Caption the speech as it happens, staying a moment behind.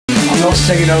not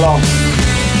singing along.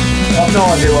 I've no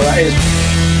idea what that is.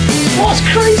 What's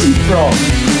Crazy Frog?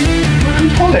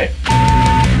 Rude Hullet.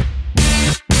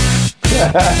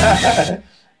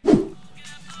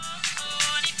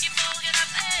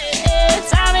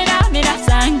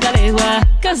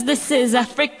 Cause this is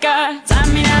Africa.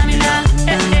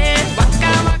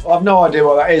 I've no idea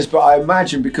what that is, but I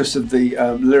imagine because of the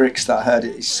lyrics that I heard,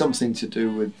 it's something to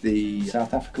do with the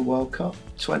South Africa World Cup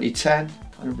 2010.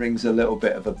 Kind of rings a little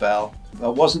bit of a bell.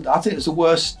 I think it was the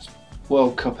worst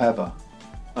World Cup ever.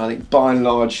 I think by and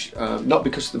large, not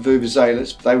because of the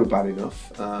Vuvuzelas, they were bad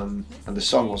enough, and the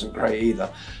song wasn't great either,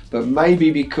 but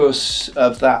maybe because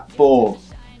of that ball.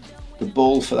 The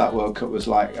ball for that World Cup was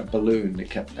like a balloon. It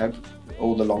kept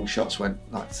all the long shots went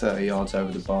like 30 yards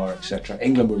over the bar, etc.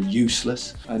 England were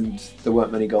useless, and there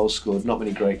weren't many goals scored. Not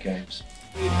many great games.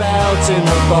 I'm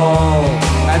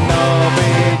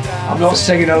not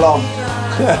singing along.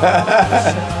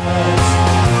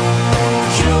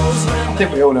 I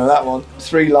think we all know that one.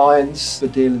 Three Lions, for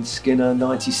Deal and Skinner,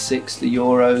 96, the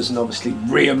Euros, and obviously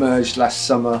re-emerged last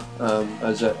summer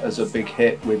as a big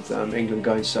hit with England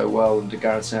going so well under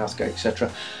Gareth Southgate,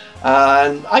 etc.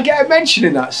 And I get a mention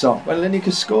in that song when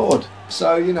Lineker scored.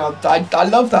 So, you know, I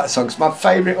love that song. It's my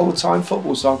favourite all-time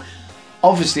football song.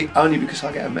 Obviously, only because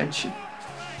I get a mention.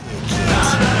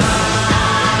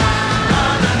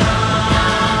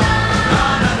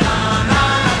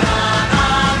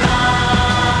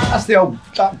 That's the old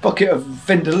bucket of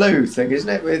Vindaloo thing, isn't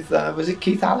it? With was it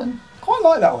Keith Allen? Quite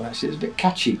like that one actually. It's a bit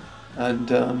catchy. And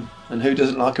who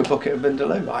doesn't like a bucket of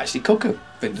Vindaloo? I actually cook a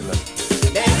Vindaloo.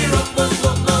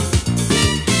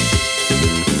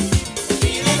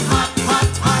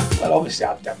 Well, obviously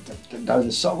I don't know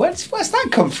the song. Where's that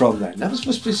come from then? That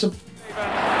must be some.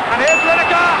 And here's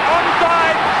Lineker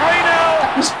onside, 3-0.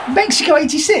 That was Mexico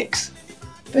 '86.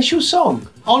 Official song.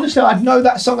 Honestly, I'd know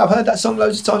that song. I've heard that song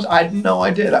loads of times. I had no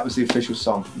idea that was the official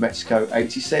song, Mexico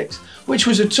 '86, which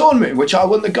was a tournament in which I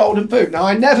won the Golden Boot. Now,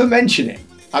 I never mention it.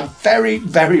 I very,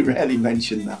 very rarely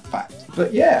mention that fact.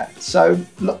 But yeah, so,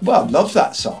 well, love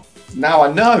that song. Now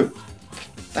I know.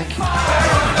 Thank you.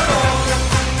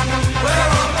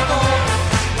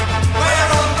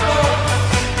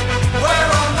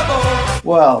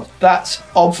 Well, that's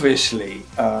obviously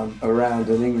around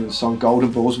an England song.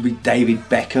 Golden Balls would be David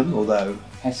Beckham, although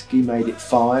Heskey made it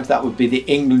 5. That would be the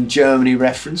England-Germany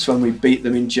reference when we beat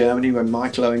them in Germany when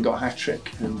Michael Owen got a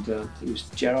hat-trick, and it was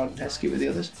Gerrard and Heskey with the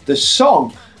others. The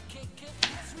song,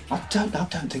 I don't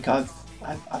think I've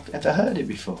ever heard it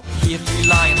before.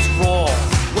 Lions roar,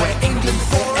 we're England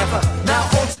forever. Now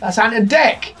that's Ant and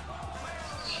Dec.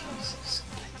 Jesus,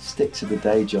 stick to the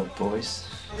day job, boys.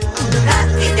 Good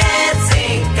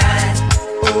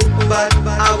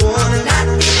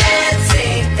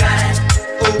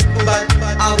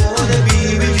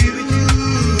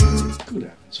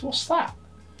heavens, what's that?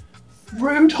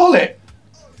 Rude Hullet.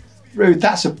 Rude,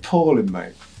 that's appalling,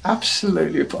 mate.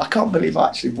 Absolutely appalling. I can't believe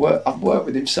I've worked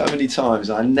with him so many times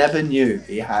and I never knew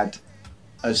he had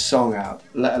a song out,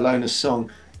 let alone a song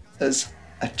as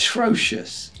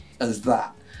atrocious as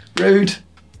that. Rude.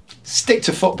 Stick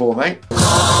to football, mate.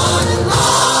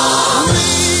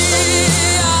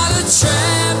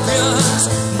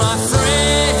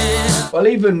 Well,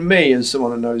 even me, as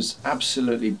someone who knows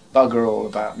absolutely bugger all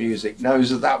about music, knows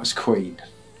that that was Queen.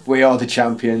 We Are the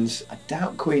Champions. I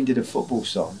doubt Queen did a football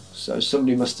song, so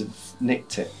somebody must have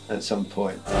nicked it at some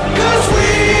point. 'Cause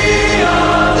we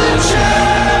are the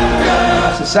champions.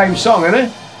 That's the same song, isn't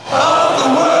it? Of the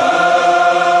world.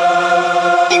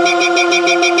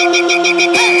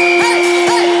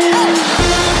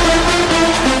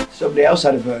 Somebody else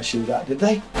had a version of that, did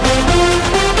they?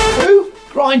 Who?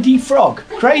 Grindy Frog.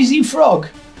 Crazy Frog.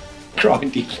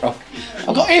 Grindy Frog.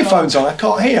 I've got earphones on, I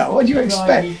can't hear. What do you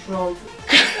expect?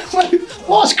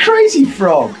 What's Crazy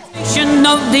Frog? Dressed in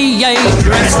red,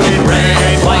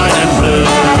 white and blue.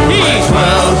 He's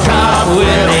World Cup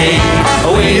Willie.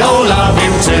 We all love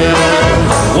him too.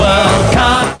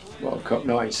 World Cup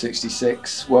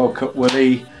 1966. World Cup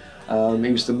Willie.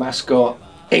 He was the mascot.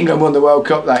 England won the World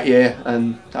Cup that year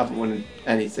and haven't won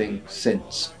anything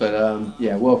since. But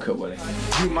yeah, World Cup Willie.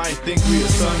 You might think we a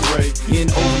sun ray in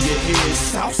over your head.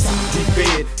 Southside, be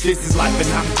fed. This is life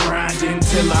and I'm grinding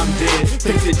till I'm dead.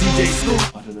 Think the DJ school.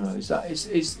 I don't know.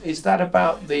 Is that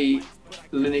about the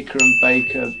Lineker and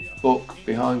Baker book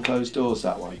Behind Closed Doors?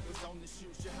 That one.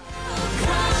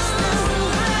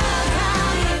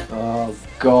 Oh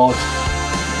God.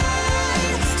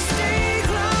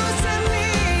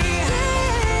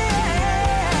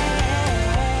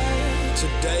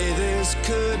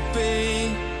 Could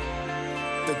be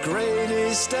the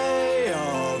greatest day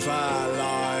of our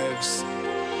lives.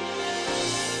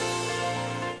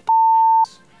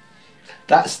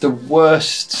 That's the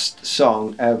worst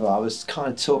song ever. I was kind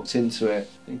of talked into it.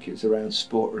 I think it was around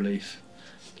Sport Relief.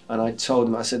 And I told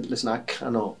them, I said, listen, I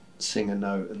cannot sing a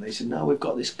note. And they said, no, we've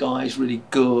got this guy, he's really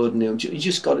good. And you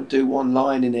just got to do one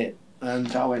line in it.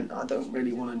 And I went, I don't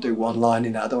really want to do one line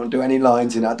in it. I don't want to do any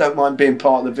lines in it. I don't mind being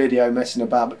part of the video, messing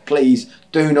about. But please,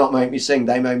 do not make me sing.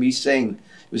 They made me sing.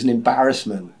 It was an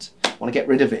embarrassment. I want to get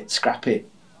rid of it, scrap it,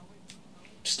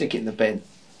 stick it in the bin.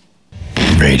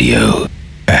 Radio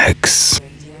X.